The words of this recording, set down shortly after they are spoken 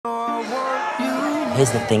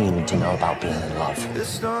Here's the thing you need to know about being in love.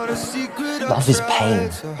 Love is pain.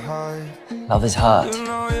 Love is hurt.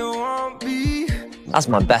 That's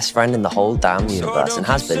my best friend in the whole damn universe and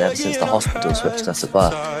has been ever since the hospital switched us at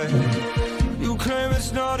birth.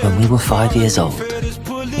 When we were 5 years old,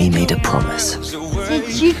 we made a promise.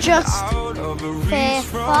 Did you just say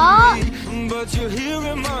fart?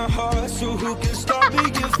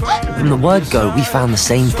 From the word go, we found the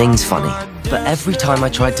same things funny. But every time I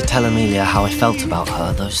tried to tell Amelia how I felt about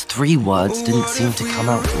her, those 3 words didn't seem to come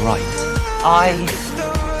out right. I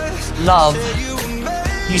love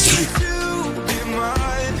you.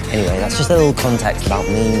 Anyway, that's just a little context about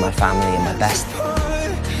me, my family, and my best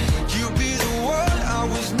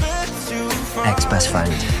ex-best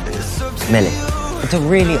friend, Millie. But to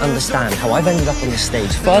really understand how I've ended up on the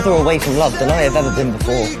stage further away from love than I have ever been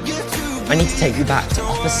before, I need to take you back to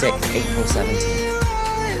Upper 6th, April 17th.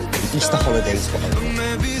 The Easter holidays were over.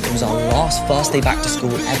 It was our last first day back to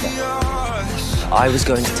school ever. I was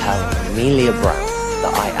going to tell Amelia Brown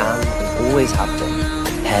that I am and always have been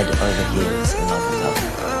head over heels in love with her.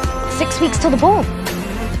 6 weeks till the ball.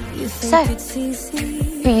 So,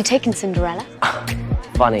 who are you taking, Cinderella?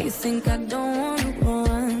 Funny.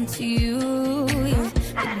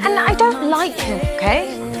 And I don't like him,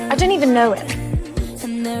 okay? I don't even know him.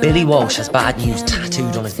 Billy Walsh has bad news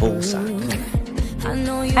tattooed on his ball sack.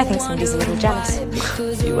 I think somebody's a little jealous.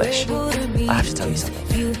 You wish. I have to tell you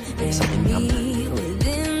something. Something younger.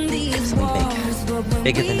 Something big.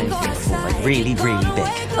 Bigger than anything before. Like really, really big.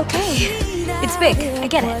 Okay. It's big. I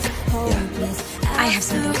get it. Yeah. I have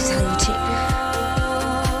something to tell you too.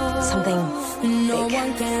 Something big.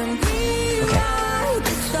 Okay.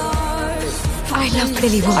 I love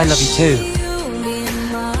Billy Walsh. I love you too.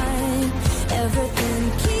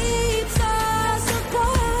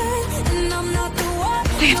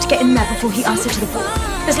 I have to get in there before he asks her to the ball.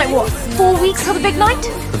 There's like, what, 4 weeks till the big night?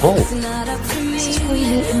 The ball? This is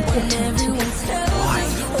really important to me. Why?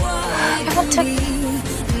 I want to,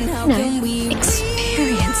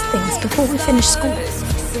 experience things before we finish school.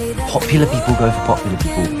 Popular people go for popular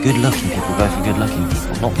people. Good-looking people go for good-looking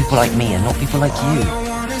people. Not people like me and not people like you.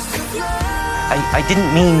 I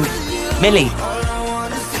didn't mean... Millie!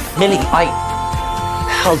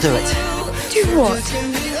 I'll do it. Do what?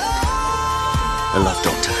 The love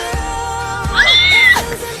doctor.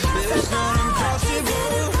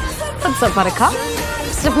 What's up, buttercup?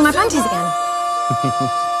 Slipping my panties again.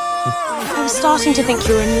 I was starting to think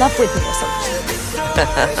you were in love with me or something.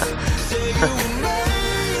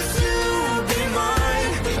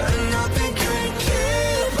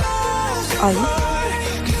 Are you?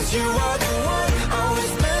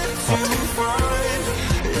 What?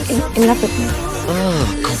 In love with me? Oh,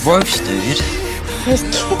 gross, dude. I was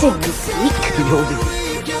kidding, you freak. You're the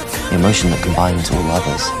emotion that combines all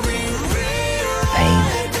others. Pain,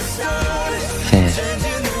 fear,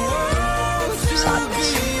 sadness,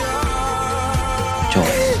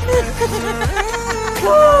 joy.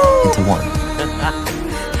 Into one.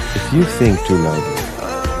 If you think too loudly,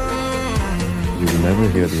 you will never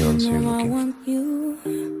hear the answer you're looking for.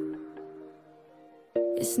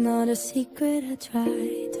 It's not a secret I try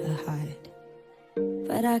to hide,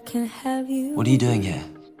 but I can't have you. What are you doing here?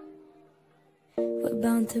 We're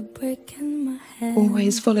bound to break in my head.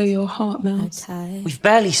 Always follow your heart, Mouse. We've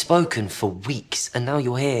barely spoken for weeks, and now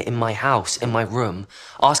you're here in my house, in my room,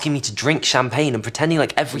 asking me to drink champagne and pretending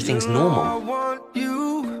like everything's normal.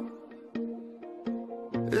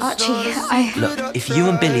 Archie, Look, if you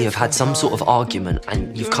and Billy have had some sort of argument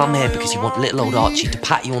and you've come here because you want little old Archie to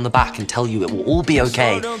pat you on the back and tell you it will all be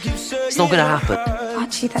okay, it's not gonna happen.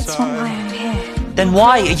 Archie, that's not why I'm here. Then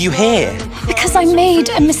why are you here? Because I made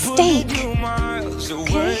a mistake.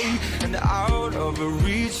 Okay?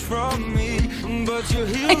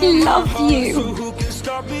 I love you.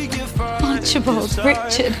 Archibald,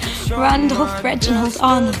 Richard, Randolph, Reginald,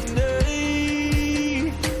 Arnold.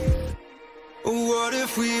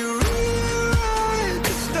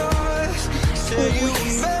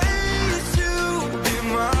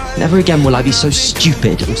 Never again will I be so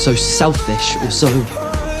stupid or so selfish or so...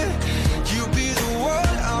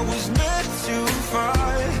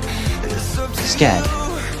 scared.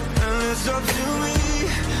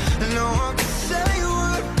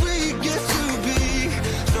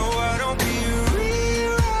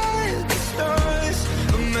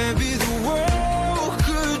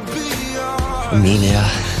 Amelia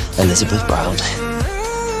Elizabeth Brown.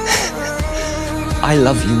 I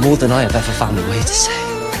love you more than I have ever found a way to say.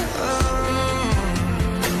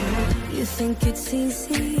 You think it's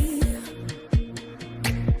easy?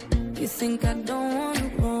 You think I don't wanna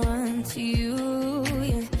run to you?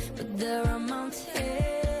 Yeah, but there are mountains.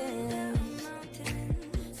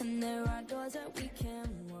 that we can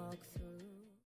walk through.